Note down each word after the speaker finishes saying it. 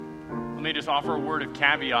Let me just offer a word of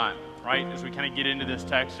caveat, right, as we kind of get into this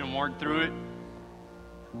text and work through it.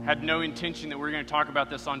 Had no intention that we're going to talk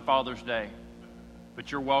about this on Father's Day,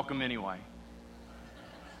 but you're welcome anyway.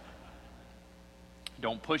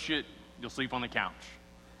 Don't push it, you'll sleep on the couch.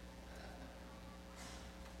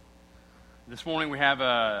 This morning we have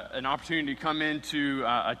an opportunity to come into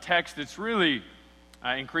a text that's really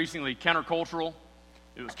increasingly countercultural.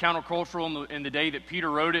 It was countercultural in the day that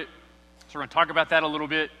Peter wrote it, so we're going to talk about that a little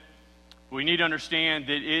bit. We need to understand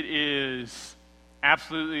that it is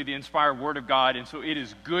absolutely the inspired Word of God, and so it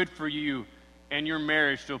is good for you and your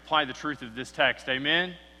marriage to apply the truth of this text.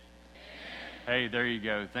 Amen? Amen. Hey, there you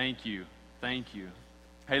go. Thank you. Thank you.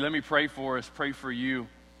 Hey, let me pray for us, pray for you.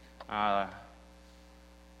 Pray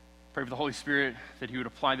for the Holy Spirit that He would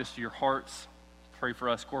apply this to your hearts. Pray for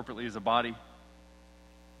us corporately as a body.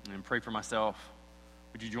 And pray for myself.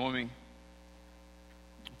 Would you join me?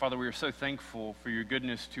 Father, we are so thankful for your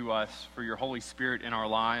goodness to us, for your Holy Spirit in our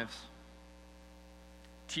lives,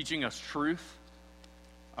 teaching us truth,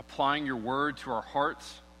 applying your word to our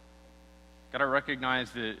hearts. God, I recognize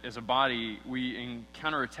that as a body, we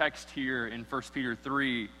encounter a text here in 1 Peter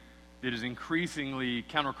 3 that is increasingly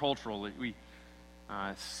countercultural. We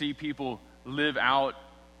see people live out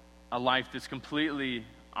a life that's completely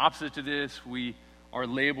opposite to this. We are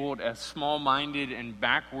labeled as small-minded and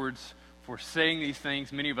backwards for saying these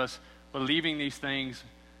things. Many of us believing these things,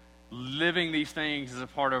 living these things as a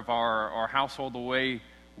part of our household, the way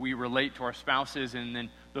we relate to our spouses, and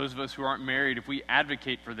then those of us who aren't married, if we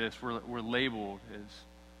advocate for this, we're labeled as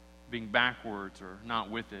being backwards or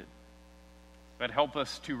not with it. But help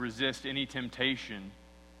us to resist any temptation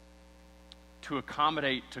to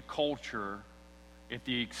accommodate to culture at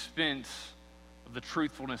the expense of the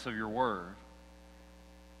truthfulness of your word.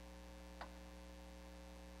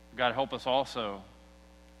 God, help us also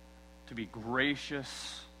to be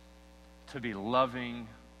gracious, to be loving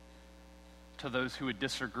to those who would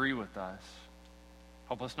disagree with us.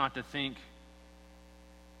 Help us not to think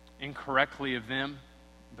incorrectly of them,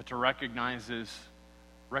 but to recognize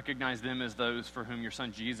them as those for whom your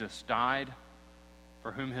Son Jesus died,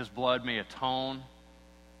 for whom his blood may atone,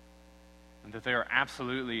 and that they are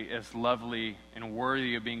absolutely as lovely and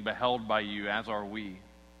worthy of being beheld by you as are we.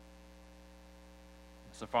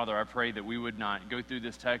 So, Father, I pray that we would not go through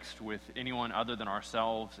this text with anyone other than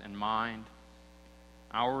ourselves in mind.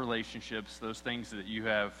 Our relationships, those things that you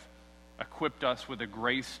have equipped us with a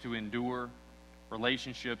grace to endure,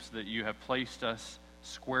 relationships that you have placed us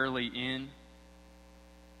squarely in.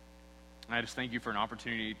 And I just thank you for an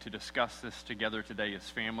opportunity to discuss this together today as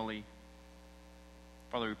family.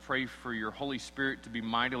 Father, we pray for your Holy Spirit to be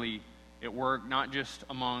mightily at work, not just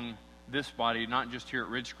among this body, not just here at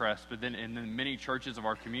Ridgecrest, but then in the many churches of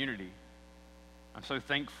our community. I'm so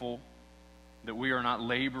thankful that we are not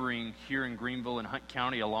laboring here in Greenville and Hunt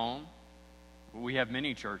County alone. We have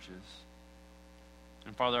many churches.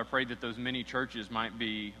 And Father, I pray that those many churches might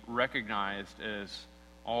be recognized as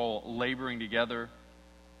all laboring together,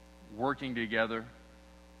 working together,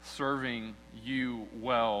 serving you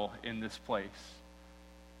well in this place.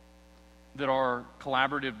 That our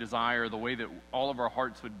collaborative desire, the way that all of our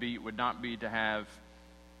hearts would beat, would not be to have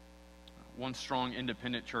one strong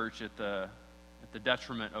independent church at the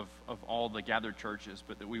detriment of all the gathered churches,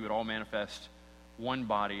 but that we would all manifest one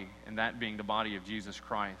body, and that being the body of Jesus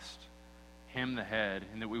Christ, Him the head,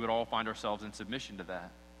 and that we would all find ourselves in submission to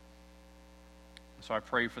that. So I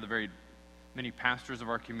pray for the very many pastors of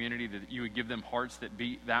our community that you would give them hearts that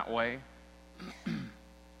beat that way,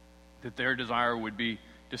 that their desire would be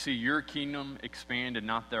to see your kingdom expand and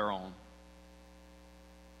not their own.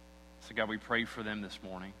 So God, we pray for them this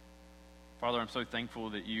morning. Father, I'm so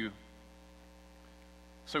thankful that you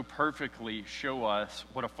so perfectly show us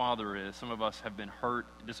what a father is. Some of us have been hurt,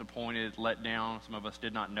 disappointed, let down. Some of us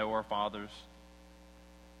did not know our fathers.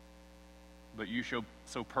 But you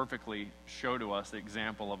so perfectly show to us the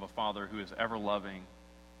example of a father who is ever loving,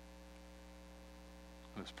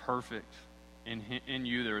 who is perfect. In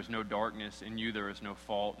you there is no darkness. In you there is no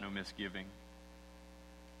fault, no misgiving.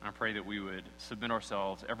 And I pray that we would submit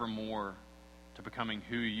ourselves ever more to becoming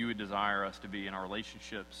who you would desire us to be in our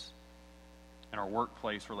relationships, in our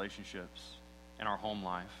workplace relationships, in our home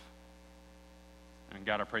life. And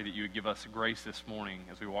God, I pray that you would give us grace this morning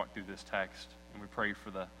as we walk through this text. And we pray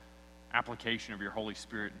for the application of your Holy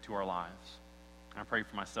Spirit into our lives. And I pray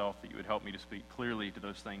for myself that you would help me to speak clearly to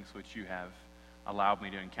those things which you have allowed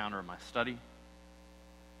me to encounter in my study.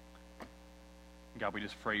 God, we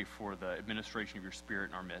just pray for the administration of your Spirit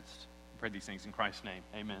in our midst. We pray these things in Christ's name.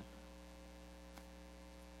 Amen.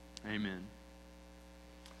 Amen.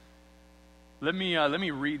 Let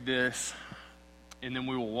me read this and then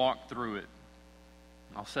we will walk through it.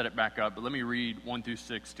 I'll set it back up, but let me read 1 through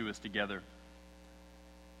 6 to us together.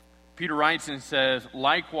 Peter writes and says,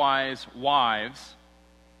 "Likewise, wives,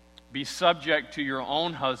 be subject to your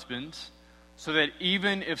own husbands, so that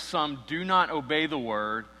even if some do not obey the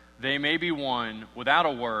word, they may be won without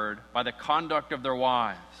a word by the conduct of their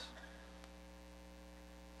wives."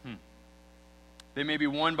 They may be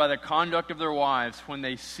won by the conduct of their wives when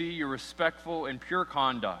they see your respectful and pure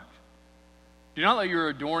conduct. Do not let your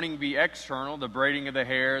adorning be external, the braiding of the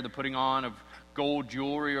hair, the putting on of gold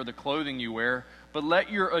jewelry, or the clothing you wear, but let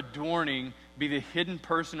your adorning be the hidden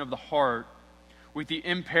person of the heart, with the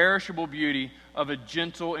imperishable beauty of a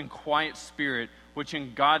gentle and quiet spirit, which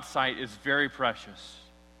in God's sight is very precious.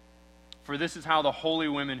 For this is how the holy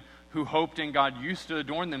women who hoped in God used to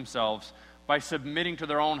adorn themselves, by submitting to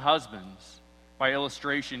their own husbands. By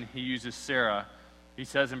illustration, he uses Sarah. He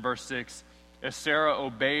says in verse 6, "As Sarah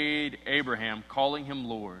obeyed Abraham, calling him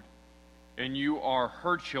Lord, and you are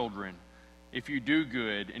her children, if you do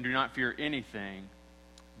good and do not fear anything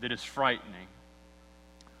that is frightening."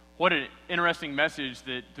 What an interesting message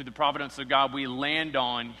that through the providence of God we land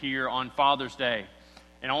on here on Father's Day.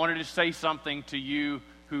 And I wanted to say something to you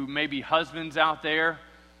who may be husbands out there.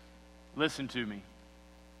 Listen to me.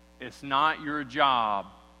 It's not your job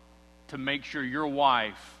to make sure your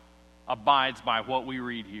wife abides by what we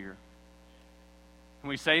read here. Can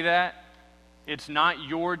we say that? It's not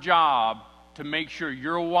your job to make sure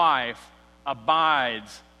your wife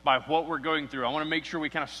abides by what we're going through. I want to make sure we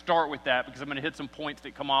kind of start with that, because I'm going to hit some points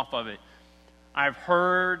that come off of it. I've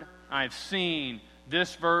heard, I've seen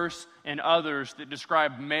this verse and others that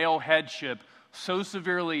describe male headship so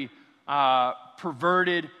severely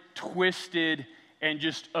perverted, twisted, and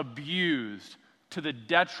just abused to the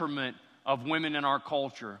detriment of women in our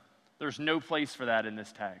culture. There's no place for that in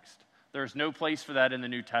this text. There's no place for that in the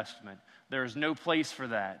New Testament. There's no place for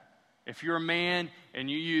that. If you're a man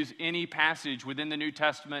and you use any passage within the New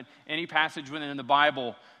Testament, any passage within the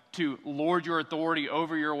Bible to lord your authority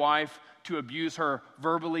over your wife, to abuse her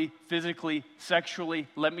verbally, physically, sexually,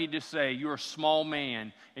 let me just say, you're a small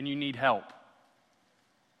man and you need help.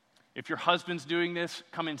 If your husband's doing this,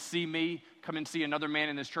 come and see me. Come and see another man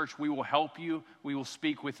in this church. We will help you. We will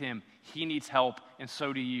speak with him. He needs help, and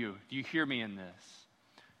so do you. Do you hear me in this?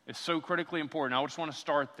 It's so critically important. I just want to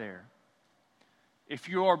start there. If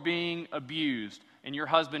you are being abused and your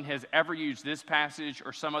husband has ever used this passage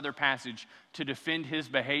or some other passage to defend his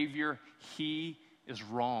behavior, he is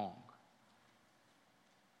wrong.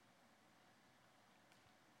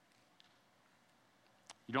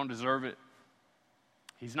 You don't deserve it.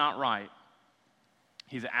 He's not right.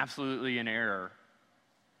 He's absolutely in error.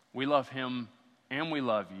 We love him and we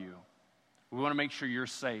love you. We want to make sure you're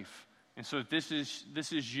safe. And so if this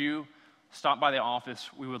is you, stop by the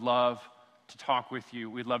office. We would love to talk with you.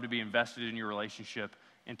 We'd love to be invested in your relationship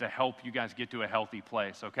and to help you guys get to a healthy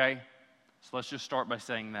place, okay? So let's just start by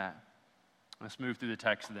saying that. Let's move through the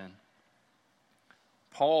text then.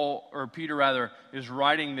 Peter is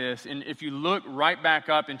writing this, and if you look right back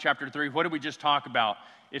up in chapter 3, what did we just talk about?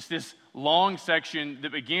 It's this long section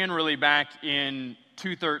that began really back in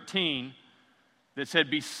 2:13 that said,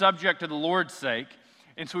 "Be subject to the Lord's sake."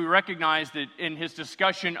 And so we recognize that in his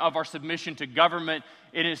discussion of our submission to government,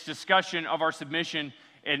 in his discussion of our submission,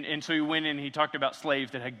 and so he went in and he talked about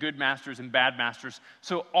slaves that had good masters and bad masters.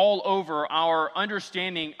 So all over, our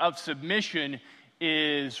understanding of submission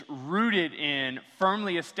is rooted in,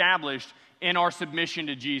 firmly established in our submission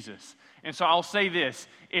to Jesus. And so I'll say this,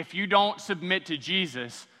 if you don't submit to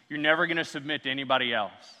Jesus, you're never going to submit to anybody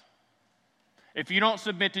else. If you don't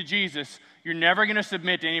submit to Jesus, you're never going to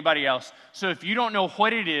submit to anybody else. So if you don't know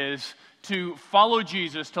what it is to follow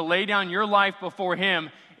Jesus, to lay down your life before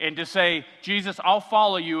him and to say, "Jesus, I'll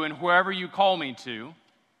follow you and wherever you call me to,"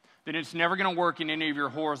 then it's never going to work in any of your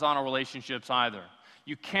horizontal relationships either.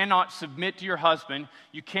 You cannot submit to your husband.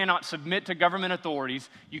 You cannot submit to government authorities.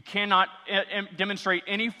 You cannot demonstrate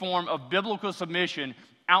any form of biblical submission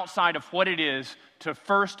outside of what it is to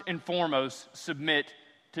first and foremost submit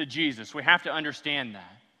to Jesus. We have to understand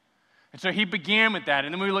that. And so he began with that.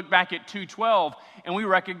 And then we look back at 2:12 and we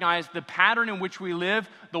recognize the pattern in which we live,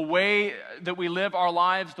 the way that we live our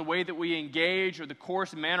lives, the way that we engage, or the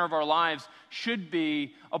course and manner of our lives should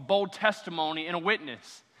be a bold testimony and a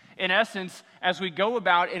witness. In essence, as we go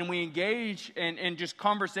about and we engage in just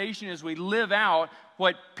conversation, as we live out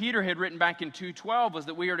what Peter had written back in 2:12 was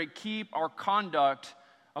that we are to keep our conduct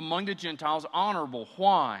among the Gentiles honorable.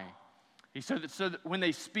 Why? He said that so that when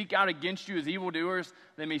they speak out against you as evildoers,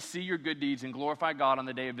 they may see your good deeds and glorify God on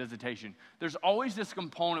the day of visitation. There's always this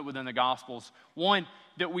component within the Gospels. One,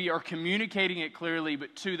 that we are communicating it clearly,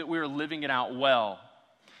 but two, that we are living it out well.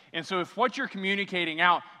 And so if what you're communicating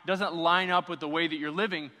out doesn't line up with the way that you're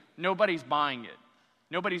living, nobody's buying it.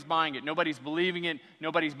 Nobody's buying it. Nobody's believing it.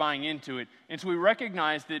 Nobody's buying into it. And so we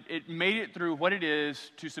recognize that it made it through what it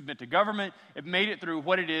is to submit to government. It made it through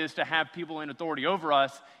what it is to have people in authority over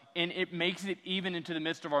us. And it makes it even into the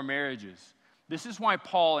midst of our marriages. This is why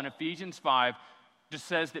Paul in Ephesians 5 just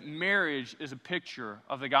says that marriage is a picture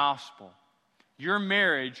of the gospel. Your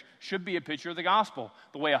marriage should be a picture of the gospel.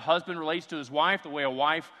 The way a husband relates to his wife, the way a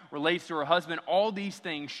wife relates to her husband, all these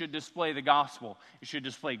things should display the gospel. It should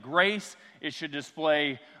display grace, it should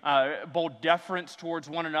display bold deference towards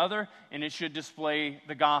one another, and it should display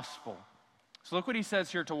the gospel. So look what he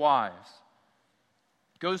says here to wives.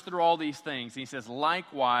 Goes through all these things. He says,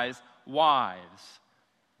 likewise, wives,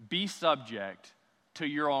 be subject to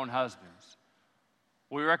your own husbands.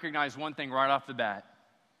 We recognize one thing right off the bat.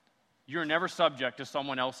 You're never subject to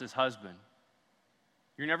someone else's husband.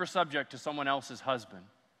 You're never subject to someone else's husband,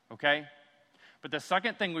 okay? But the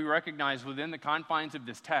second thing we recognize within the confines of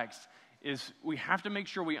this text is we have to make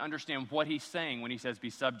sure we understand what he's saying when he says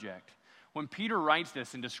be subject. When Peter writes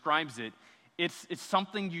this and describes it, it's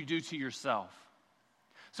something you do to yourself.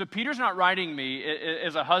 So Peter's not writing me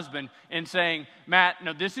as a husband and saying, Matt,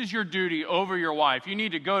 no, this is your duty over your wife. You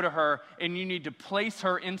need to go to her and you need to place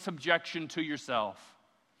her in subjection to yourself.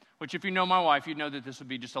 Which if you know my wife, you'd know that this would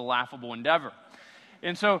be just a laughable endeavor.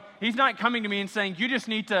 And so he's not coming to me and saying, you just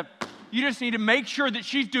need to make sure that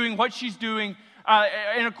she's doing what she's doing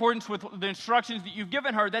in accordance with the instructions that you've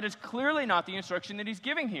given her. That is clearly not the instruction that he's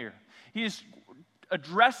giving here. He is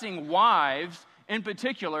addressing wives in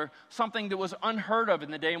particular, something that was unheard of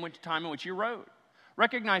in the day and time in which he wrote.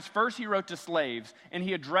 Recognize first he wrote to slaves, and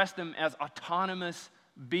he addressed them as autonomous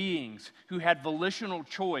beings who had volitional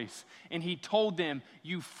choice, and he told them,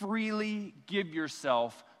 you freely give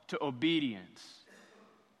yourself to obedience.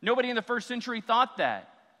 Nobody in the first century thought that.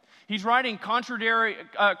 He's writing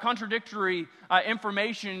contradictory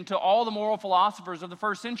information to all the moral philosophers of the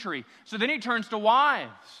first century. So then he turns to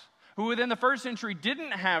wives, who within the first century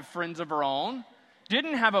didn't have friends of her own,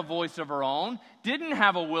 didn't have a voice of her own, didn't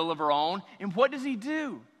have a will of her own, and what does he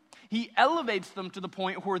do? He elevates them to the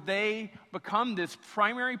point where they become this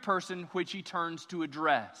primary person which he turns to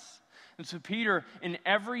address. And so Peter, in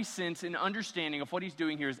every sense and understanding of what he's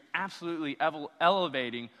doing here, is absolutely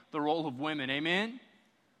elevating the role of women. Amen?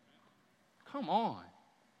 Come on.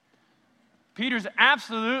 Peter's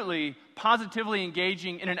absolutely, positively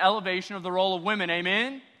engaging in an elevation of the role of women.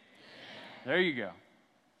 Amen? There you go.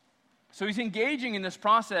 So he's engaging in this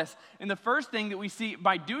process, and the first thing that we see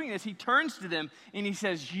by doing this, he turns to them and he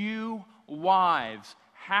says, you wives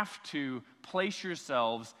have to place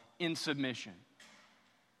yourselves in submission.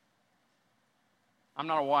 I'm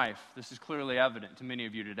not a wife. This is clearly evident to many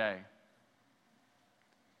of you today.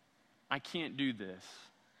 I can't do this.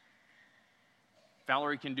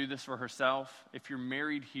 Valerie can do this for herself. If you're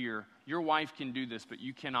married here, your wife can do this, but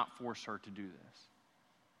you cannot force her to do this.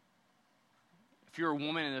 If you're a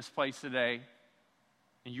woman in this place today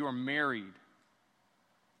and you are married,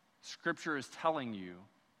 Scripture is telling you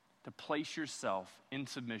to place yourself in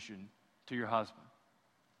submission to your husband.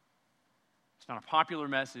 It's not a popular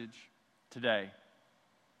message today.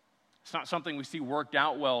 It's not something we see worked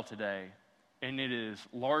out well today, and it is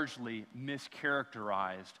largely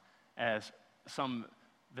mischaracterized as some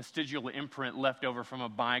vestigial imprint left over from a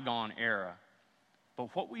bygone era.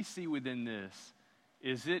 But what we see within this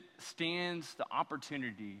is it stands the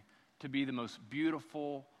opportunity to be the most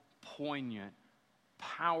beautiful, poignant,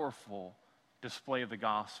 powerful display of the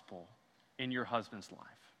gospel in your husband's life.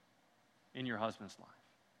 In your husband's life.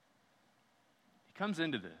 He comes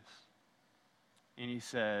into this and he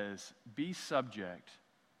says, be subject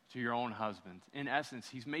to your own husbands. In essence,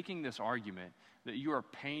 he's making this argument that you are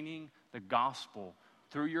painting the gospel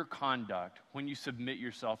through your conduct when you submit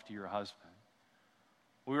yourself to your husband.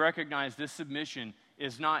 We recognize this submission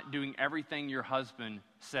is not doing everything your husband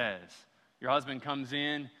says. Your husband comes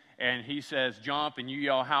in and he says, jump, and you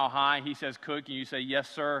yell, how high? He says, cook, and you say, yes,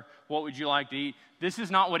 sir. What would you like to eat? This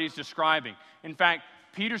is not what he's describing. In fact,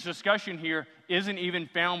 Peter's discussion here isn't even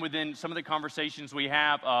found within some of the conversations we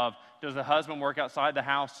have of, does the husband work outside the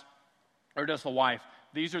house or does the wife?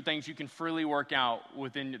 These are things you can freely work out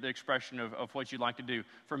within the expression of what you'd like to do.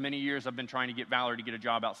 For many years, I've been trying to get Valerie to get a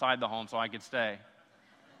job outside the home so I could stay.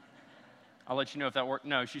 I'll let you know if that worked.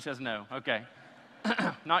 No, she says no. Okay.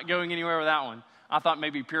 Not going anywhere with that one. I thought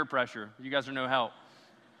maybe peer pressure. You guys are no help.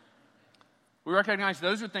 We We recognize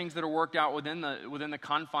those are things that are worked out within the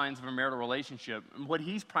confines of a marital relationship. And what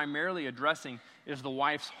he's primarily addressing is the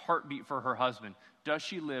wife's heartbeat for her husband. Does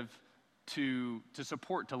she live to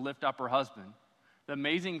support, to lift up her husband? The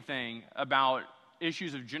amazing thing about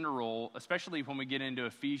issues of gender role, especially when we get into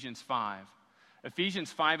Ephesians 5,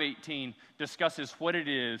 Ephesians 5:18 discusses what it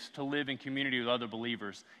is to live in community with other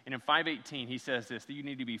believers. And in 5:18, he says this, that you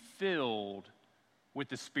need to be filled with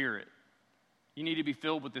the Spirit. You need to be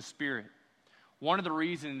filled with the Spirit. One of the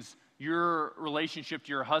reasons your relationship to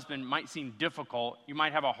your husband might seem difficult, you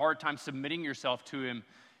might have a hard time submitting yourself to him,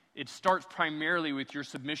 it starts primarily with your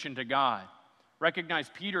submission to God. Recognize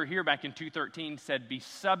Peter here back in 2:13 said, be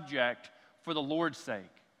subject for the Lord's sake.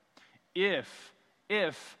 If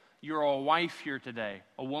you're a wife here today,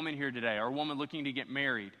 a woman here today, or a woman looking to get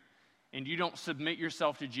married, and you don't submit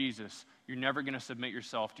yourself to Jesus, you're never going to submit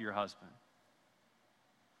yourself to your husband.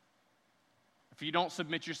 If you don't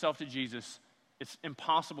submit yourself to Jesus, it's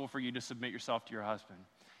impossible for you to submit yourself to your husband.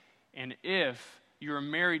 And if you're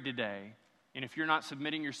married today, and if you're not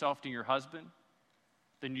submitting yourself to your husband,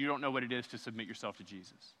 then you don't know what it is to submit yourself to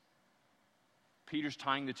Jesus. Peter's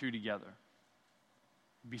tying the two together.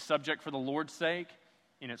 Be subject for the Lord's sake,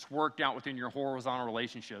 and it's worked out within your horizontal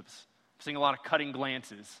relationships. I'm seeing a lot of cutting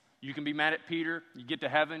glances. You can be mad at Peter. You get to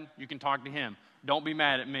heaven, you can talk to him. Don't be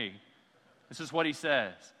mad at me. This is what he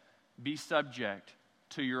says. Be subject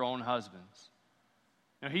to your own husbands.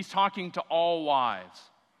 Now, he's talking to all wives.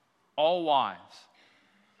 All wives.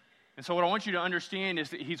 And so what I want you to understand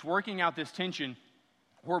is that he's working out this tension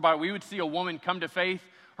whereby we would see a woman come to faith,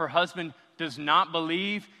 her husband does not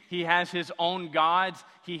believe, he has his own gods,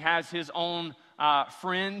 he has his own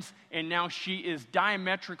friends, and now she is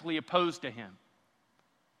diametrically opposed to him.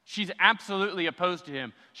 She's absolutely opposed to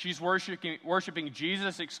him. She's worshiping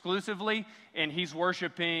Jesus exclusively, and he's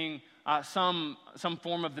worshiping some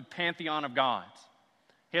form of the pantheon of gods.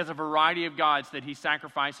 He has a variety of gods that he's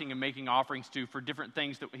sacrificing and making offerings to for different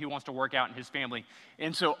things that he wants to work out in his family.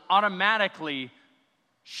 And so automatically,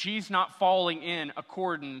 she's not falling in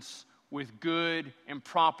accordance with good and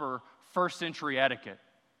proper first century etiquette.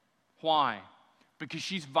 Why? Because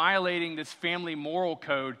she's violating this family moral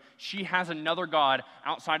code. She has another God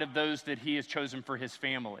outside of those that he has chosen for his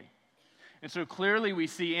family. And so clearly we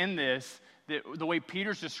see in this that the way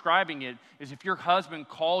Peter's describing it is if your husband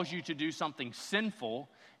calls you to do something sinful,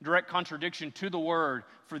 direct contradiction to the word,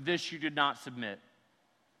 for this you did not submit.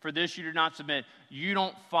 For this you did not submit. You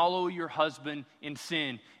don't follow your husband in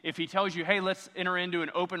sin. If he tells you, hey, let's enter into an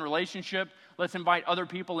open relationship, let's invite other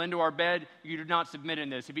people into our bed, you do not submit in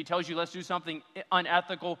this. If he tells you, let's do something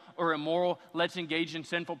unethical or immoral, let's engage in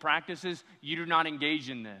sinful practices, you do not engage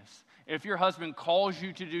in this. If your husband calls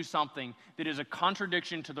you to do something that is a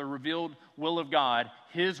contradiction to the revealed will of God,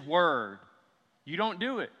 his word, you don't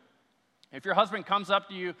do it. If your husband comes up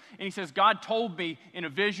to you and he says, God told me in a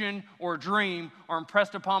vision or a dream or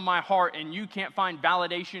impressed upon my heart, and you can't find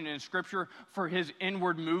validation in Scripture for his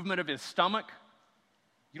inward movement of his stomach,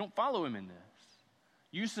 you don't follow him in this.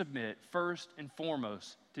 You submit first and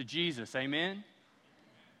foremost to Jesus, amen?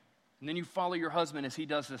 And then you follow your husband as he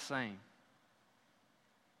does the same.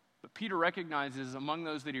 But Peter recognizes among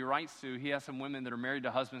those that he writes to, he has some women that are married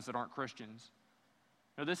to husbands that aren't Christians.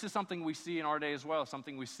 Now, this is something we see in our day as well,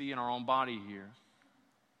 something we see in our own body here.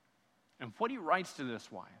 And what he writes to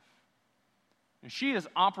this wife, and she is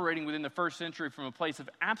operating within the first century from a place of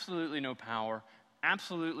absolutely no power,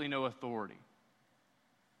 absolutely no authority.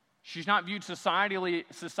 She's not viewed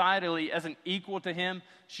societally as an equal to him.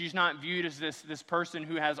 She's not viewed as this person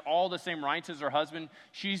who has all the same rights as her husband.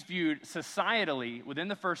 She's viewed societally within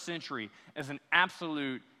the first century as an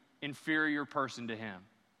absolute inferior person to him.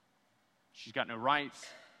 She's got no rights.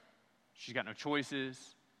 She's got no choices.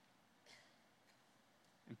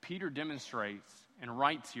 And Peter demonstrates and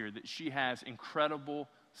writes here that she has incredible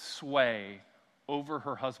sway over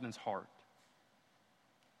her husband's heart.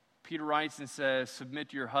 Peter writes and says,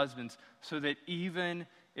 submit to your husbands so that even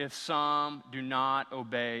if some do not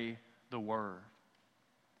obey the word.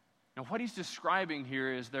 Now, what he's describing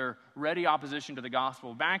here is their ready opposition to the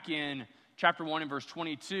gospel. Back in chapter 1 and verse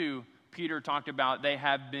 22, Peter talked about they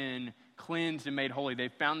have been cleansed and made holy. They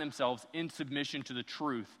found themselves in submission to the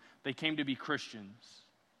truth. They came to be Christians.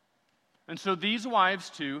 And so these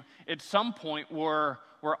wives, too, at some point were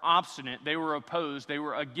obstinate. They were opposed. They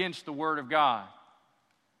were against the word of God.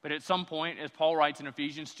 But at some point, as Paul writes in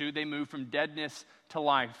Ephesians 2, they moved from deadness to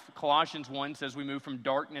life. Colossians 1 says we move from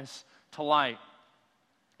darkness to light.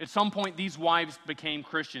 At some point, these wives became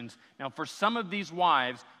Christians. Now, for some of these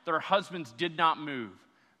wives, their husbands did not move.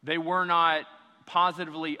 They were not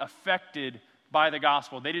positively affected by the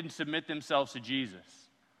gospel. They didn't submit themselves to Jesus.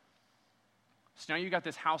 So now you got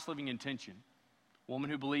this house living in tension. A woman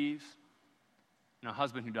who believes and a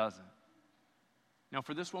husband who doesn't. Now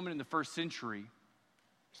for this woman in the first century,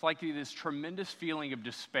 it's likely this tremendous feeling of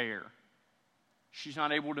despair. She's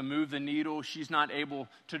not able to move the needle. She's not able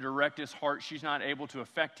to direct his heart. She's not able to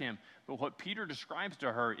affect him. But what Peter describes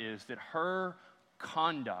to her is that her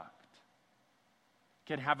conduct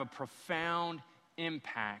can have a profound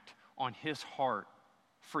impact on his heart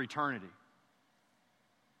for eternity.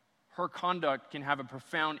 Her conduct can have a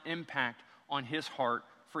profound impact on his heart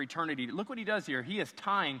for eternity. Look what he does here. He is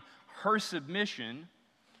tying her submission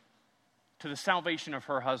to the salvation of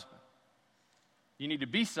her husband. You need to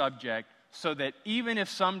be subject so that even if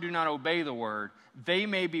some do not obey the word, they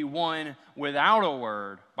may be won without a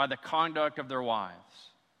word by the conduct of their wives.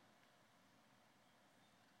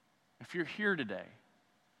 If you're here today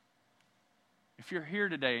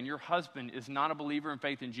and your husband is not a believer in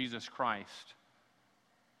faith in Jesus Christ,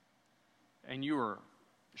 and you are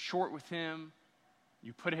short with him,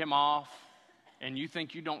 you put him off, and you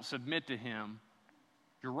think you don't submit to him,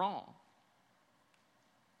 you're wrong.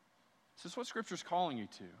 This is what Scripture's calling you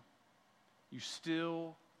to. You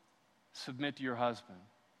still submit to your husband.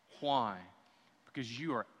 Why? Because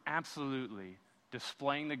you are absolutely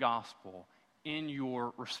displaying the gospel in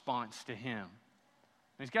your response to him. And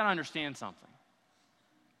he's got to understand something.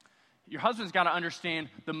 Your husband's got to understand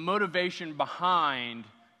the motivation behind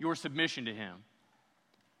your submission to him.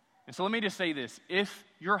 And so let me just say this. If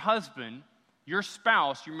your husband, your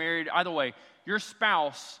spouse, you're married either way, your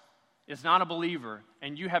spouse is not a believer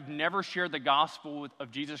and you have never shared the gospel of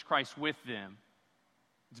Jesus Christ with them,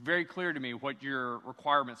 it's very clear to me what your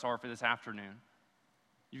requirements are for this afternoon.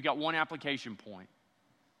 You've got one application point.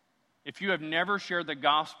 If you have never shared the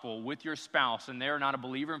gospel with your spouse and they are not a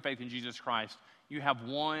believer in faith in Jesus Christ, you have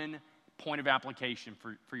one point of application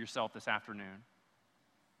for yourself this afternoon.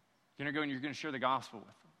 You're going to go and you're going to share the gospel with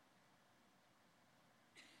them.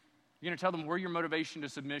 You're going to tell them where your motivation to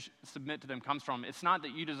submit to them comes from. It's not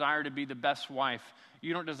that you desire to be the best wife.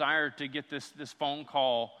 You don't desire to get this phone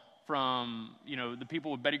call from, the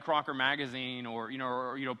people with Betty Crocker magazine or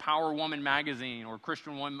Power Woman magazine or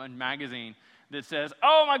Christian Woman magazine that says,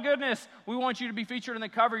 "Oh my goodness, we want you to be featured on the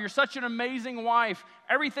cover. You're such an amazing wife.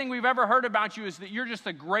 Everything we've ever heard about you is that you're just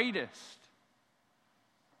the greatest."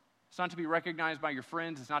 It's not to be recognized by your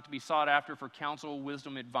friends. It's not to be sought after for counsel,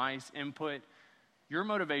 wisdom, advice, input. Your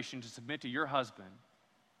motivation to submit to your husband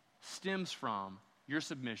stems from your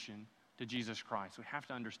submission to Jesus Christ. We have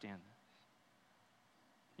to understand that.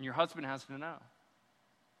 And your husband has to know.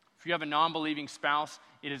 If you have a non-believing spouse,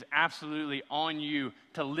 it is absolutely on you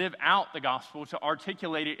to live out the gospel, to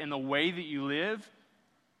articulate it in the way that you live.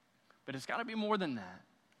 But it's got to be more than that.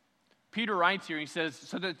 Peter writes here, he says,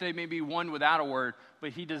 so that they may be won without a word,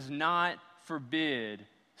 but he does not forbid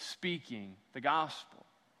speaking the gospel.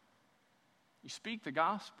 You speak the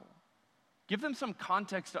gospel. Give them some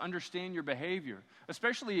context to understand your behavior,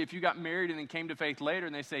 especially if you got married and then came to faith later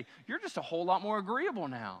and they say, "You're just a whole lot more agreeable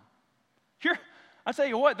now. I tell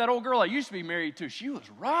you what, that old girl I used to be married to, she was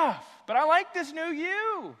rough, but I like this new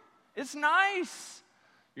you. It's nice.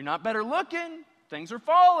 You're not better looking. Things are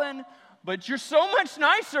falling, but you're so much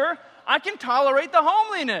nicer, I can tolerate the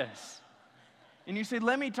homeliness." And you say,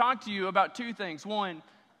 "Let me talk to you about two things. One,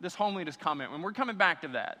 this homeliness comment, and we're coming back to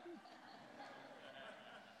that.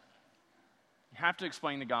 You have to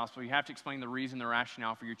explain the gospel. You have to explain the reason, the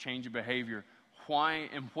rationale for your change of behavior, why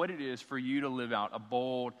and what it is for you to live out a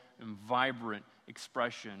bold and vibrant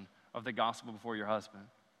expression of the gospel before your husband.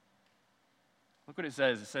 Look what it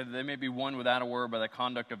says. It said they may be won without a word by the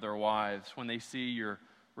conduct of their wives when they see your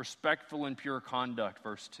respectful and pure conduct,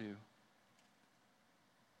 verse 2.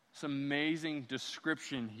 It's an amazing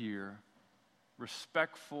description here.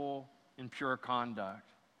 Respectful and pure conduct.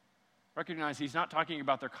 Recognize he's not talking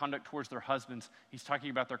about their conduct towards their husbands. He's talking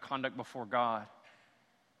about their conduct before God.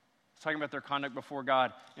 He's talking about their conduct before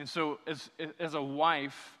God. And so as a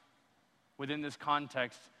wife, within this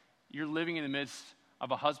context, you're living in the midst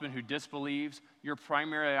of a husband who disbelieves. Your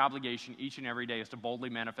primary obligation each and every day is to boldly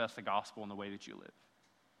manifest the gospel in the way that you live.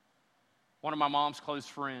 One of my mom's close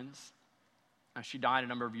friends, she died a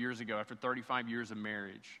number of years ago after 35 years of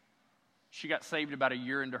marriage. She got saved about a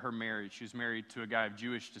year into her marriage. She was married to a guy of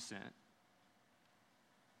Jewish descent.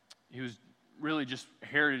 He was really just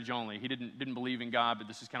heritage only. He didn't believe in God, but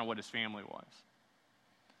this is kind of what his family was.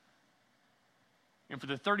 And for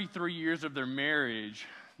the 33 years of their marriage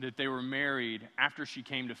that they were married, after she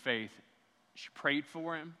came to faith, she prayed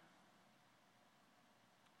for him.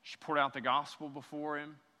 She poured out the gospel before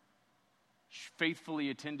him. She faithfully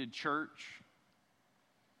attended church.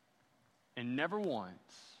 And never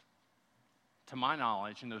once to my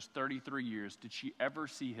knowledge, in those 33 years, did she ever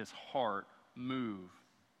see his heart move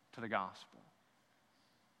to the gospel.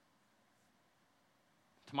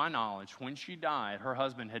 To my knowledge, when she died, her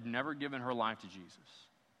husband had never given her life to Jesus.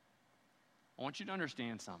 I want you to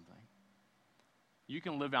understand something. You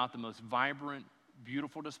can live out the most vibrant,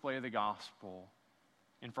 beautiful display of the gospel,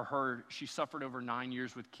 and for her, she suffered over 9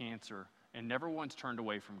 years with cancer and never once turned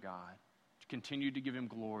away from God. She continued to give him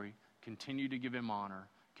glory, continued to give him honor,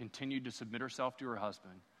 continued to submit herself to her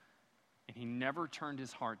husband, and he never turned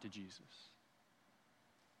his heart to Jesus.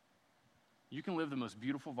 You can live the most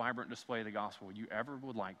beautiful, vibrant display of the gospel you ever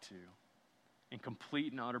would like to in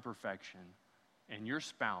complete and utter perfection, and your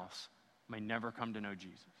spouse may never come to know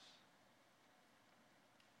Jesus.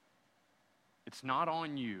 It's not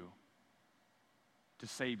on you to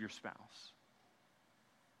save your spouse.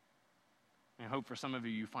 And I hope for some of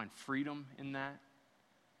you, you find freedom in that.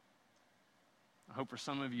 I hope for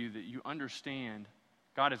some of you that you understand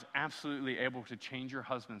God is absolutely able to change your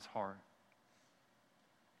husband's heart.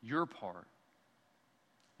 Your part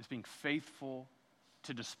is being faithful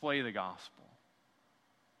to display the gospel.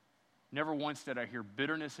 Never once did I hear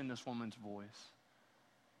bitterness in this woman's voice.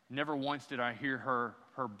 Never once did I hear her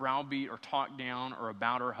browbeat or talk down or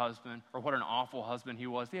about her husband or what an awful husband he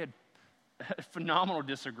was. They had phenomenal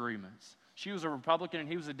disagreements. She was a Republican and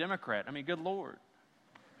he was a Democrat. I mean, good Lord.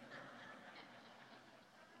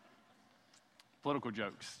 Political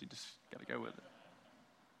jokes. You just got to go with it.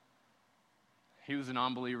 He was a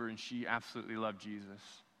non-believer and she absolutely loved Jesus.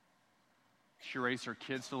 She raised her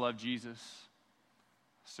kids to love Jesus.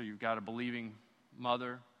 So you've got a believing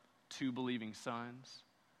mother, 2 believing sons,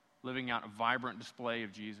 living out a vibrant display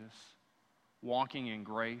of Jesus, walking in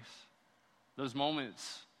grace. Those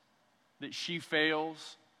moments that she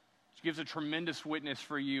fails, she gives a tremendous witness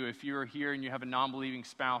for you. If you're here and you have a non-believing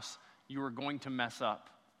spouse, you are going to mess up.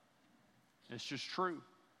 It's just true.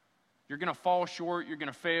 You're going to fall short, you're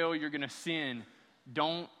going to fail, you're going to sin.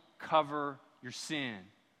 Don't cover your sin.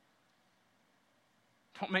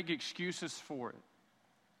 Don't make excuses for it.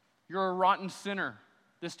 You're a rotten sinner.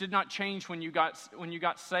 This did not change when you got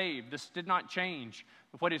saved. This did not change.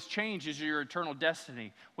 What has changed is your eternal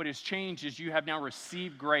destiny. What has changed is you have now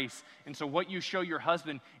received grace. And so what you show your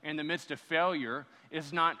husband in the midst of failure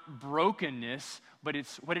is not brokenness, but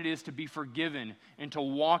it's what it is to be forgiven and to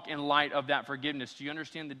walk in light of that forgiveness. Do you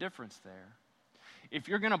understand the difference there? If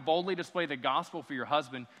you're going to boldly display the gospel for your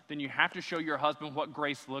husband, then you have to show your husband what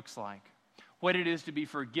grace looks like, what it is to be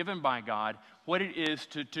forgiven by God, what it is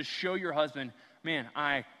to show your husband, man,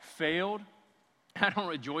 I failed. I don't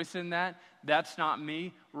rejoice in that. That's not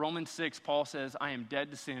me. Romans 6, Paul says, I am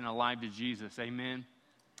dead to sin and alive to Jesus. Amen.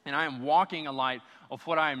 And I am walking in light of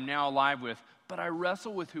what I am now alive with, but I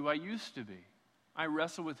wrestle with who I used to be. I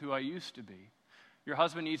wrestle with who I used to be. Your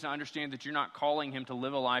husband needs to understand that you're not calling him to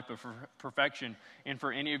live a life of perfection. And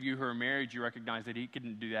for any of you who are married, you recognize that he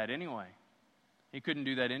couldn't do that anyway. He couldn't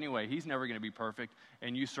do that anyway. He's never going to be perfect,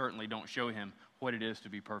 and you certainly don't show him what it is to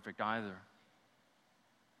be perfect either.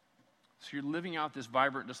 So you're living out this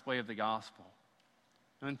vibrant display of the gospel.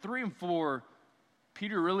 And in 3 and 4,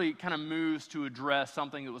 Peter really kind of moves to address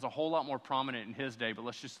something that was a whole lot more prominent in his day, but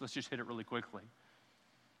let's just hit it really quickly.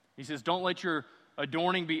 He says, don't let your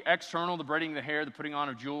adorning be external, the braiding of the hair, the putting on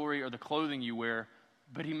of jewelry, or the clothing you wear.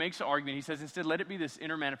 But he makes the argument, he says, instead, let it be this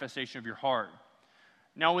inner manifestation of your heart.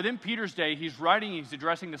 Now, within Peter's day, he's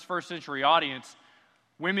addressing this first century audience.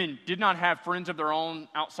 Women did not have friends of their own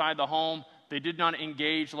outside the home. They did not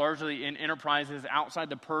engage largely in enterprises outside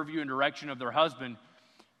the purview and direction of their husband.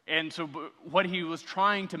 And so what he was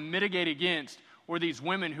trying to mitigate against were these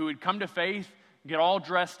women who would come to faith, get all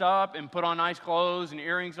dressed up and put on nice clothes and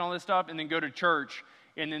earrings and all this stuff, and then go to church.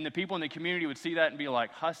 And then the people in the community would see that and be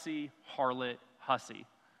like, hussy, harlot, hussy.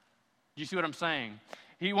 Do you see what I'm saying?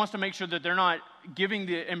 He wants to make sure that they're not giving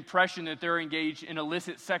the impression that they're engaged in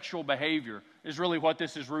illicit sexual behavior, is really what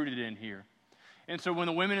this is rooted in here. And so when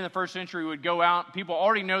the women in the first century would go out, people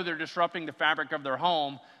already know they're disrupting the fabric of their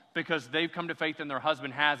home because they've come to faith and their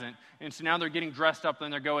husband hasn't. And so now they're getting dressed up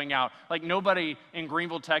and they're going out. Like nobody in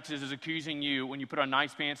Greenville, Texas is accusing you when you put on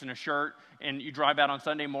nice pants and a shirt and you drive out on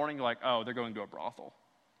Sunday morning, you're like, oh, they're going to a brothel.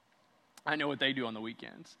 I know what they do on the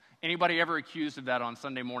weekends. Anybody ever accused of that on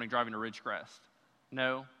Sunday morning driving to Ridgecrest?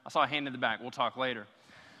 No? I saw a hand in the back. We'll talk later.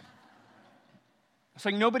 It's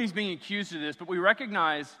like nobody's being accused of this, but we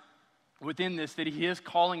recognize within this that he is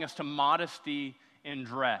calling us to modesty in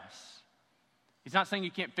dress. He's not saying you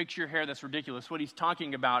can't fix your hair. That's ridiculous. What he's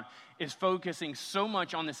talking about is focusing so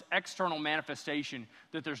much on this external manifestation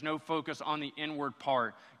that there's no focus on the inward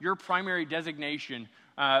part. Your primary designation,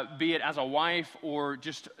 be it as a wife or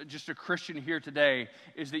just a Christian here today,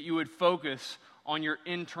 is that you would focus on your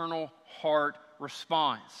internal heart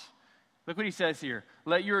response. Look what he says here.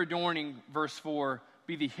 Let your adorning, verse 4,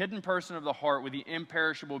 be the hidden person of the heart with the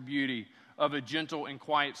imperishable beauty of a gentle and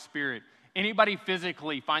quiet spirit. Anybody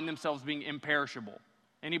physically find themselves being imperishable?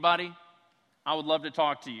 Anybody? I would love to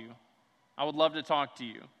talk to you. I would love to talk to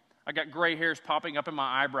you. I got gray hairs popping up in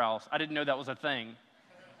my eyebrows. I didn't know that was a thing.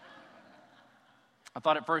 I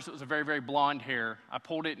thought at first it was a very, very blonde hair. I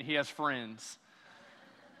pulled it and he has friends.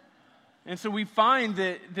 And so we find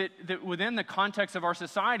that within the context of our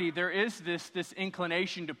society, there is this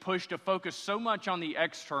inclination to push to focus so much on the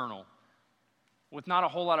external with not a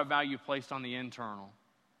whole lot of value placed on the internal.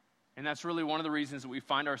 And that's really one of the reasons that we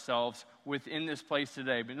find ourselves within this place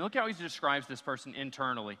today. But look how he describes this person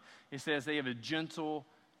internally. He says they have a gentle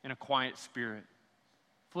and a quiet spirit.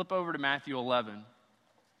 Flip over to Matthew 11.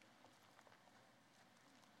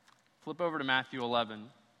 Flip over to Matthew 11.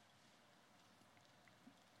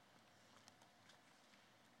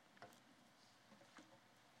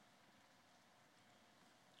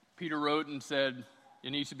 Peter wrote and said,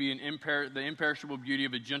 it needs to be the imperishable beauty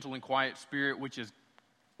of a gentle and quiet spirit, which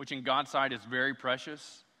in God's sight is very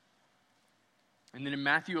precious. And then in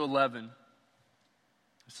Matthew 11,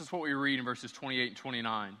 this is what we read in verses 28 and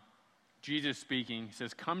 29. Jesus speaking, he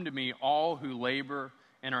says, "Come to me, all who labor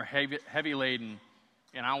and are heavy laden,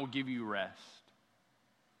 and I will give you rest."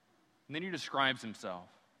 And then he describes himself.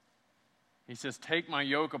 He says, "Take my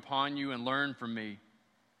yoke upon you and learn from me,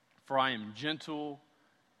 for I am gentle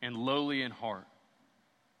and lowly in heart,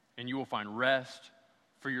 and you will find rest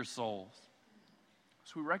for your souls."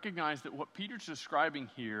 So we recognize that what Peter's describing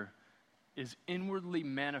here is inwardly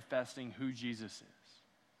manifesting who Jesus is.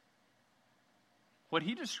 What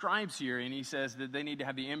he describes here, and he says that they need to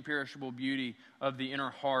have the imperishable beauty of the inner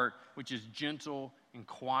heart, which is gentle and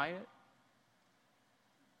quiet.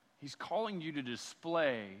 He's calling you to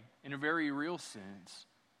display, in a very real sense,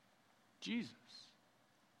 Jesus.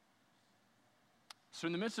 So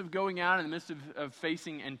in the midst of going out, in the midst of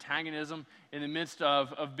facing antagonism, in the midst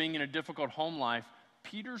of being in a difficult home life,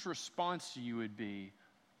 Peter's response to you would be,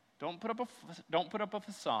 don't put up a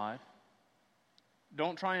facade.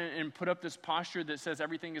 Don't try and put up this posture that says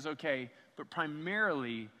everything is okay, but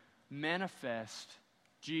primarily manifest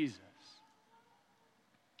Jesus.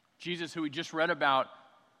 Jesus, who we just read about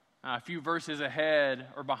a few verses ahead,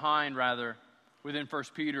 or behind rather, within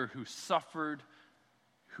 1 Peter, who suffered,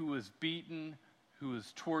 who was beaten, who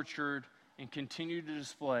was tortured, and continued to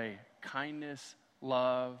display kindness,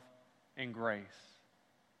 love, and grace.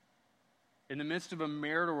 In the midst of a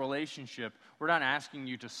marital relationship, we're not asking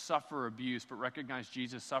you to suffer abuse, but recognize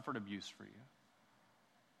Jesus suffered abuse for you.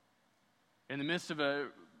 In the midst of a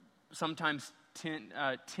sometimes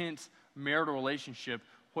tense marital relationship,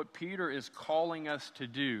 what Peter is calling us to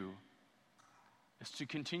do is to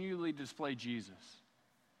continually display Jesus.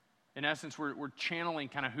 In essence, we're channeling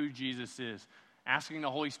kind of who Jesus is, asking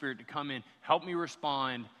the Holy Spirit to come in, help me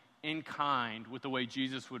respond in kind with the way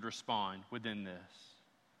Jesus would respond within this.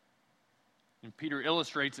 And Peter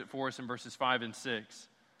illustrates it for us in verses 5 and 6.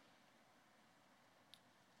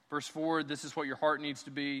 Verse 4, this is what your heart needs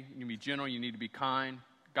to be. You need to be gentle, you need to be kind.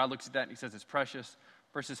 God looks at that and he says it's precious.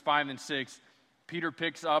 Verses 5 and 6, Peter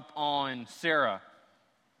picks up on Sarah.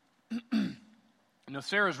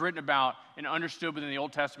 Sarah's written about and understood within the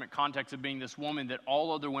Old Testament context of being this woman that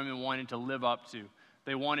all other women wanted to live up to.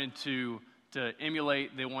 They wanted to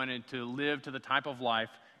emulate, they wanted to live to the type of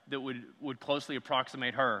life that would closely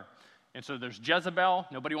approximate her. And so there's Jezebel.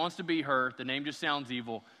 Nobody wants to be her. The name just sounds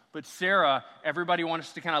evil. But Sarah, everybody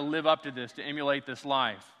wants to kind of live up to this, to emulate this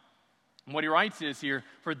life. And what he writes is here,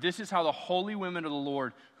 "For this is how the holy women of the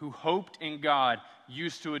Lord who hoped in God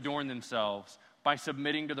used to adorn themselves, by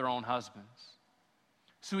submitting to their own husbands."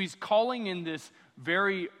 So he's calling in this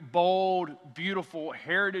very bold, beautiful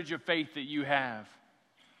heritage of faith that you have.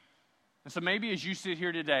 And so maybe as you sit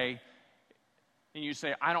here today, and you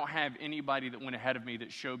say, I don't have anybody that went ahead of me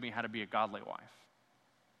that showed me how to be a godly wife.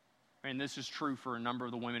 And this is true for a number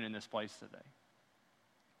of the women in this place today.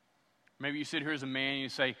 Maybe you sit here as a man and you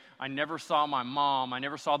say, I never saw my mom, I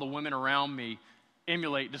never saw the women around me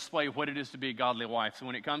emulate, display what it is to be a godly wife. So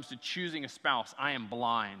when it comes to choosing a spouse, I am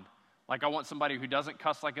blind. Like I want somebody who doesn't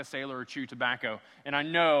cuss like a sailor or chew tobacco. And I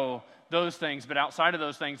know those things, but outside of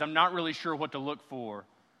those things, I'm not really sure what to look for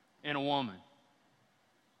in a woman.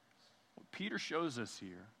 What Peter shows us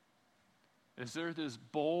here is there's this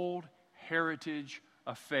bold heritage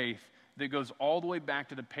of faith that goes all the way back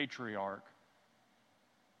to the patriarch.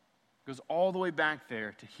 Goes all the way back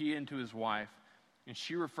there to he and to his wife. And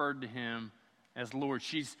she referred to him as Lord.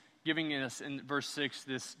 She's giving us in verse 6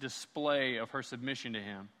 this display of her submission to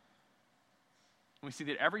him. And we see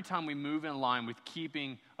that every time we move in line with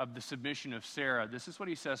keeping of the submission of Sarah, this is what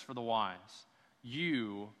he says for the wives.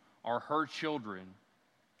 You are her children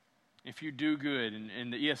if you do good.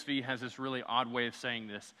 And the ESV has this really odd way of saying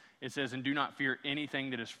this. It says, and do not fear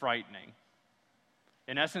anything that is frightening.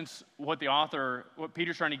 In essence, what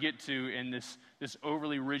Peter's trying to get to in this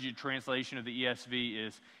overly rigid translation of the ESV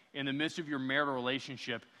is, in the midst of your marital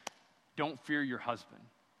relationship, don't fear your husband.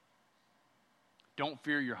 Don't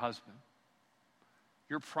fear your husband.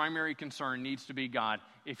 Your primary concern needs to be God.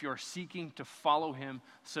 If you're seeking to follow him,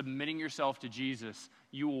 submitting yourself to Jesus,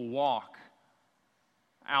 you will walk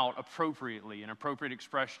out appropriately, an appropriate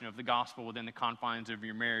expression of the gospel within the confines of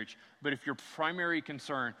your marriage. But if your primary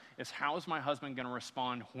concern is, how is my husband going to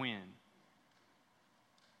respond when?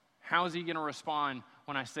 How is he going to respond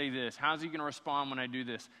when I say this? How is he going to respond when I do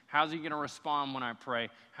this? How is he going to respond when I pray?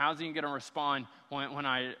 How is he going to respond when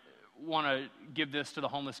I want to give this to the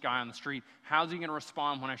homeless guy on the street? How's he going to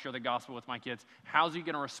respond when I share the gospel with my kids? How's he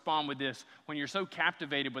going to respond with this? When you're so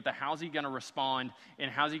captivated with the how's he going to respond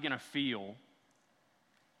and how's he going to feel,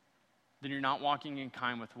 then you're not walking in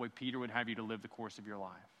kind with the way Peter would have you to live the course of your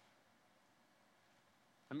life.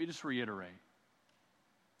 Let me just reiterate.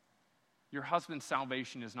 Your husband's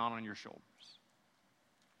salvation is not on your shoulders.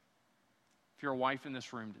 If you're a wife in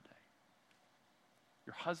this room today,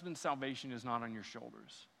 your husband's salvation is not on your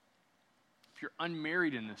shoulders. If you're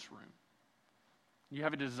unmarried in this room, you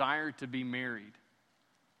have a desire to be married,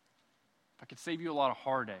 if I could save you a lot of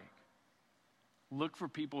heartache, look for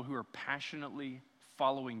people who are passionately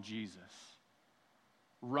following Jesus.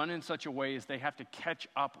 Run in such a way as they have to catch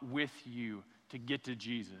up with you to get to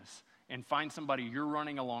Jesus, and find somebody you're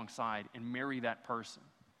running alongside and marry that person.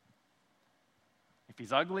 If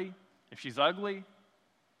he's ugly, if she's ugly,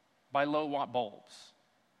 buy low-watt bulbs.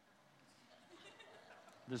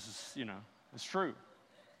 This is, it's true.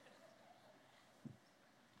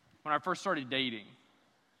 When I first started dating,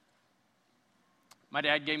 my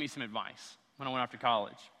dad gave me some advice when I went off to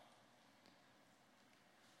college.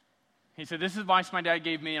 He said, this is advice my dad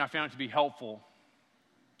gave me and I found it to be helpful.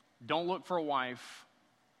 Don't look for a wife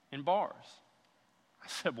in bars. I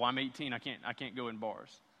said, well, I'm 18, I can't go in bars.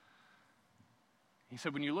 He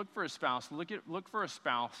said, when you look for a spouse, look for a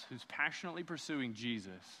spouse who's passionately pursuing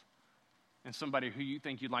Jesus and somebody who you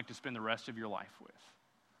think you'd like to spend the rest of your life with.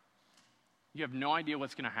 You have no idea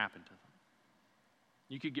what's going to happen to them.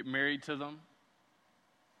 You could get married to them.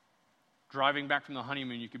 Driving back from the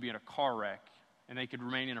honeymoon, you could be in a car wreck, and they could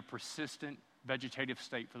remain in a persistent vegetative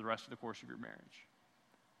state for the rest of the course of your marriage.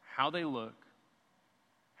 How they look,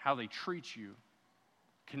 how they treat you,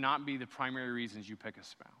 cannot be the primary reasons you pick a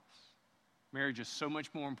spouse. Marriage is so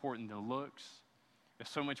much more important than looks. It's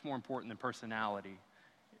so much more important than personality.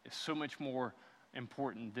 It's so much more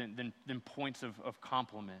important than points of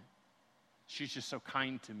compliment. She's just so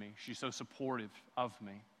kind to me. She's so supportive of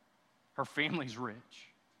me. Her family's rich.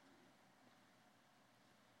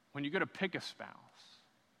 When you go to pick a spouse,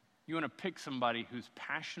 you want to pick somebody who's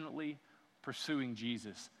passionately pursuing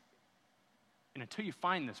Jesus. And until you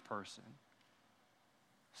find this person,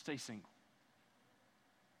 stay single.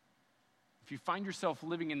 If you find yourself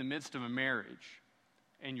living in the midst of a marriage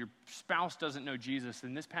and your spouse doesn't know Jesus,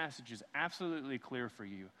 then this passage is absolutely clear for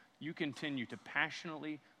you. You continue to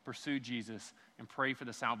passionately pursue Jesus and pray for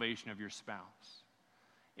the salvation of your spouse.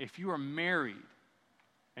 If you are married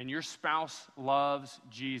and your spouse loves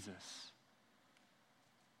Jesus,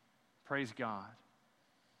 praise God.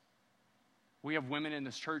 We have women in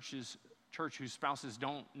this church whose spouses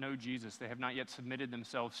don't know Jesus. They have not yet submitted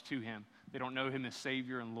themselves to him. They don't know him as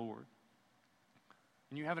Savior and Lord.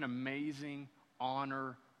 And you have an amazing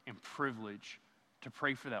honor and privilege to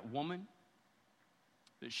pray for that woman,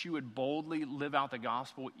 that she would boldly live out the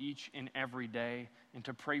gospel each and every day, and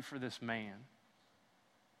to pray for this man,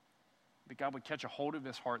 that God would catch a hold of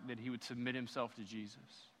his heart, that he would submit himself to Jesus,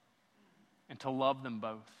 and to love them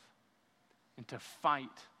both, and to fight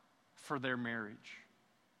for their marriage,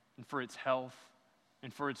 and for its health,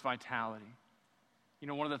 and for its vitality.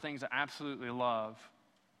 One of the things I absolutely love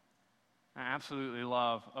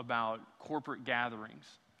about corporate gatherings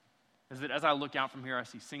is that as I look out from here, I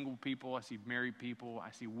see single people, I see married people,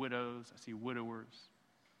 I see widows, I see widowers.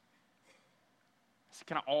 I see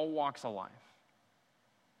kind of all walks of life.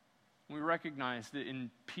 We recognize that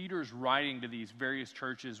in Peter's writing to these various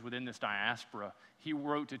churches within this diaspora, he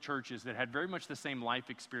wrote to churches that had very much the same life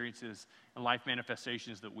experiences and life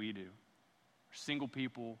manifestations that we do. Single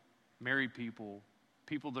people, married people,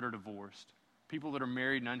 people that are divorced, people that are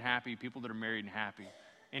married and unhappy, people that are married and happy.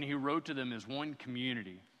 And he wrote to them as one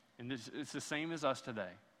community. And it's the same as us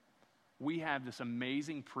today. We have this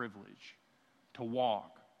amazing privilege to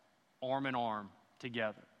walk arm in arm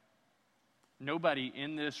together. Nobody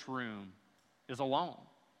in this room is alone.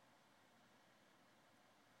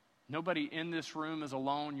 Nobody in this room is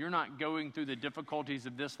alone. You're not going through the difficulties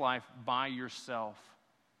of this life by yourself.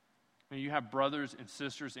 I mean, you have brothers and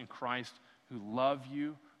sisters in Christ who love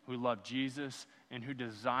you, who love Jesus, and who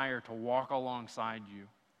desire to walk alongside you.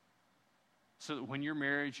 So that when your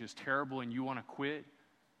marriage is terrible and you want to quit,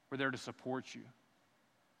 we're there to support you.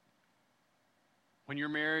 When your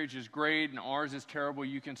marriage is great and ours is terrible,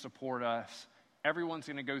 you can support us. Everyone's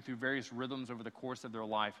going to go through various rhythms over the course of their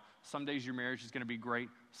life. Some days your marriage is going to be great.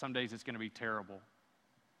 Some days it's going to be terrible.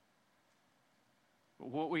 But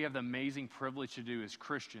what we have the amazing privilege to do as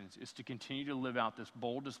Christians is to continue to live out this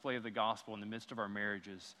bold display of the gospel in the midst of our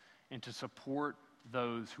marriages and to support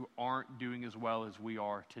those who aren't doing as well as we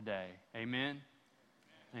are today. Amen?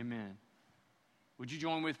 Amen. Would you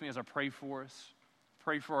join with me as I pray for us?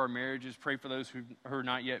 Pray for our marriages. Pray for those who are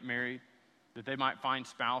not yet married, that they might find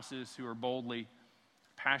spouses who are boldly,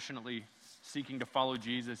 passionately seeking to follow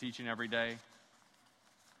Jesus each and every day.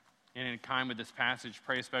 And in kind with this passage,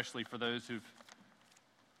 pray especially for those who've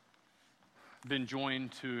been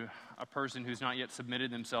joined to a person who's not yet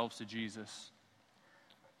submitted themselves to Jesus.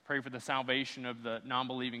 Pray for the salvation of the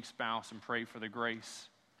non-believing spouse and pray for the grace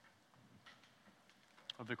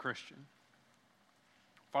of the Christian.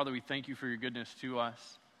 Father, we thank you for your goodness to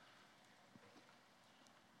us.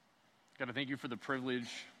 God, I thank you for the privilege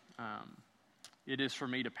it is for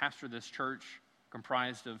me to pastor this church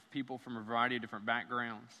comprised of people from a variety of different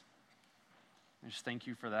backgrounds. I just thank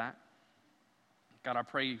you for that. God, I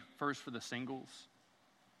pray first for the singles,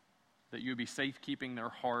 that you would be safekeeping their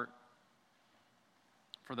heart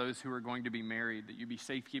for those who are going to be married, that you be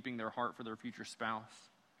safekeeping their heart for their future spouse.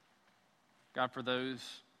 God, for those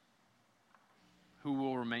who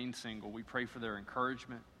will remain single, we pray for their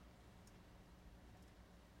encouragement.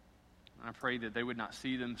 And I pray that they would not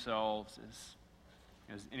see themselves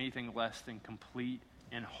as anything less than complete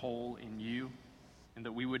and whole in you, and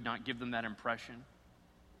that we would not give them that impression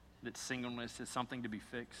that singleness is something to be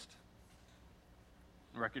fixed.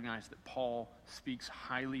 And recognize that Paul speaks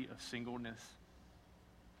highly of singleness.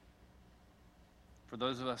 For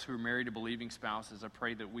those of us who are married to believing spouses, I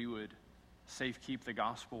pray that we would safekeep the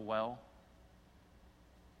gospel well.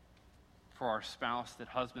 For our spouse, that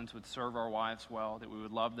husbands would serve our wives well, that we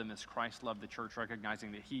would love them as Christ loved the church,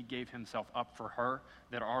 recognizing that he gave himself up for her,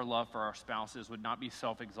 that our love for our spouses would not be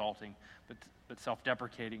self-exalting, but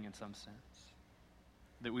self-deprecating in some sense.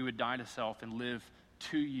 That we would die to self and live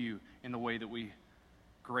to you in the way that we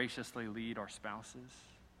graciously lead our spouses.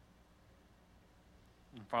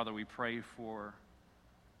 And Father, we pray for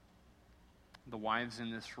the wives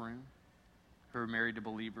in this room who are married to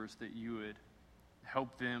believers, that you would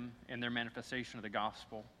help them in their manifestation of the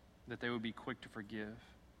gospel, that they would be quick to forgive,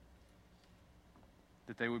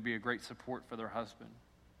 that they would be a great support for their husband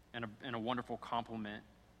and a wonderful compliment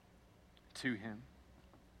to him.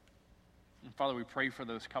 And Father, we pray for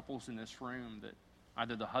those couples in this room that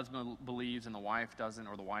either the husband believes and the wife doesn't,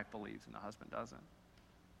 or the wife believes and the husband doesn't.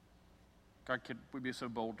 God, could we be so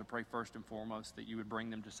bold to pray first and foremost that you would bring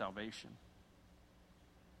them to salvation?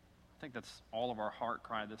 I think that's all of our heart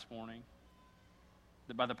cry this morning.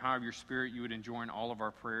 That by the power of your Spirit, you would enjoin all of our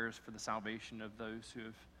prayers for the salvation of those who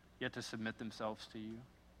have yet to submit themselves to you.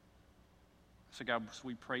 So God,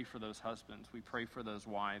 we pray for those husbands. We pray for those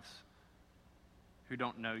wives who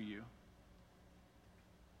don't know you.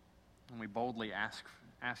 And we boldly ask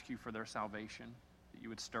you for their salvation, that you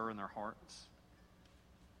would stir in their hearts.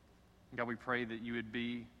 And God, we pray that you would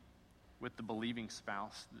be with the believing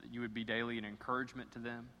spouse, that you would be daily an encouragement to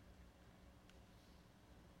them,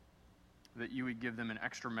 that you would give them an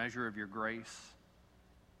extra measure of your grace,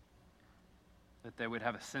 that they would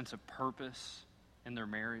have a sense of purpose in their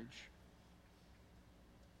marriage.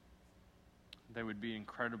 They would be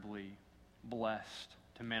incredibly blessed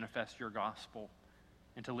to manifest your gospel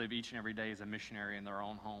and to live each and every day as a missionary in their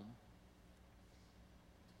own home.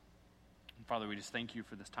 And Father, we just thank you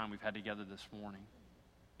for this time we've had together this morning,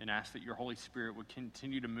 and ask that your Holy Spirit would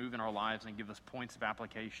continue to move in our lives and give us points of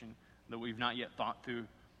application that we've not yet thought through,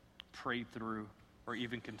 prayed through, or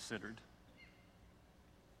even considered.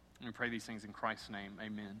 And we pray these things in Christ's name.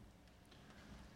 Amen.